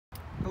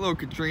Hello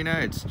Katrina,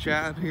 it's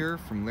Chad here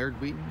from Laird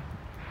Wheaton.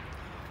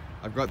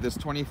 I've got this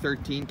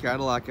 2013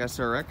 Cadillac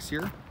SRX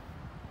here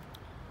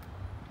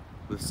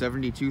with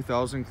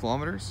 72,000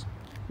 kilometers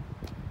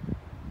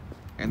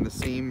and the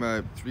same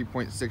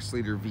 3.6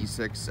 liter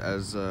V6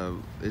 as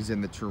is in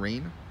the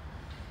Terrain.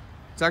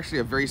 It's actually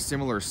a very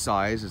similar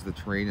size as the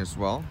Terrain as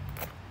well.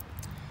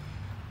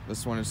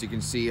 This one, as you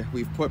can see,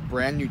 we've put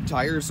brand new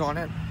tires on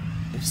it.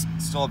 They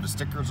still have the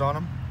stickers on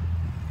them.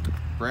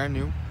 Brand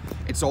new.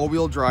 It's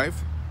all-wheel drive.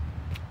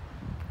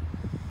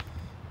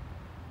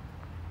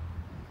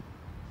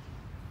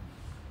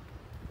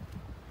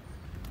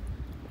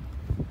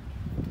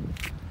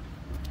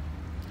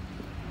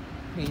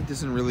 Paint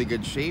is in really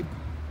good shape.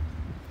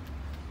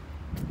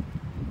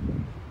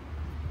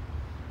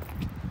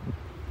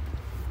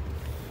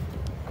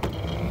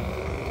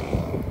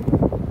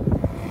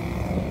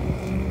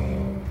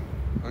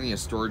 Plenty of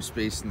storage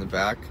space in the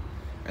back,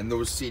 and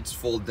those seats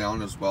fold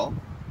down as well.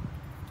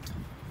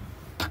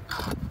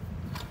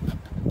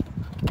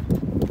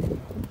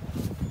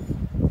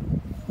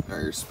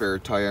 Got your spare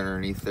tire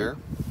underneath there.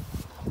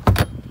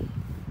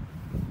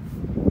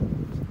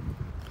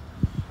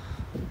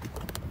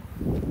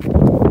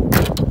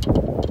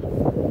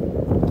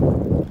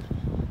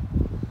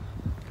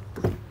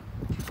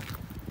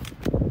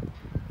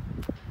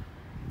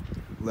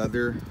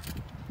 Leather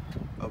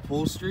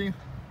upholstery.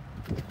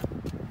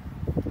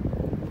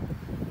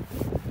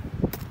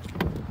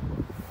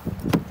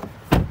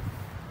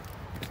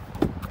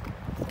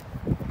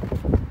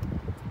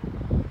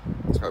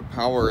 It's got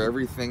power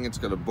everything. It's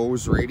got a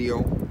Bose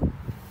radio,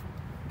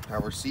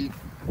 power seat.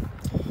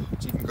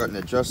 It's even got an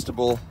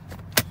adjustable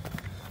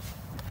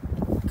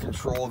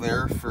control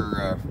there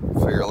for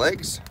your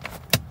legs.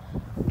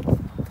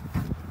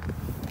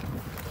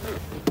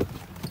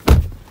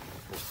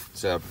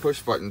 It's a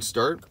push button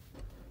start.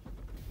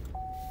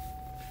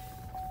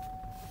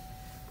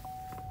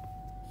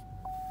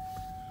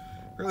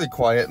 Really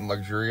quiet and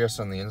luxurious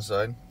on the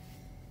inside.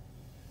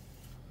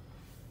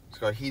 It's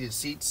got heated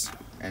seats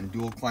and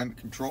dual climate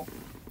control.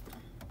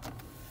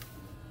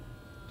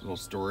 Little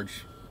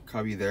storage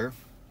cubby there.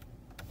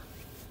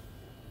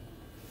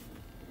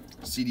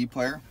 CD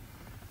player.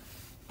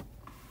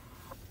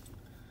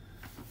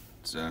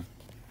 It's a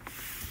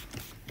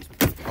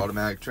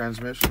automatic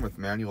transmission with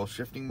manual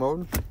shifting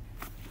mode.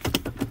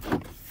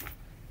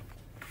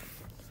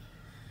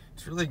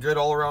 It's a really good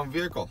all-around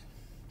vehicle.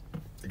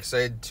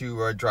 Excited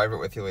to drive it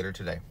with you later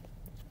today.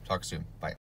 Talk soon. Bye.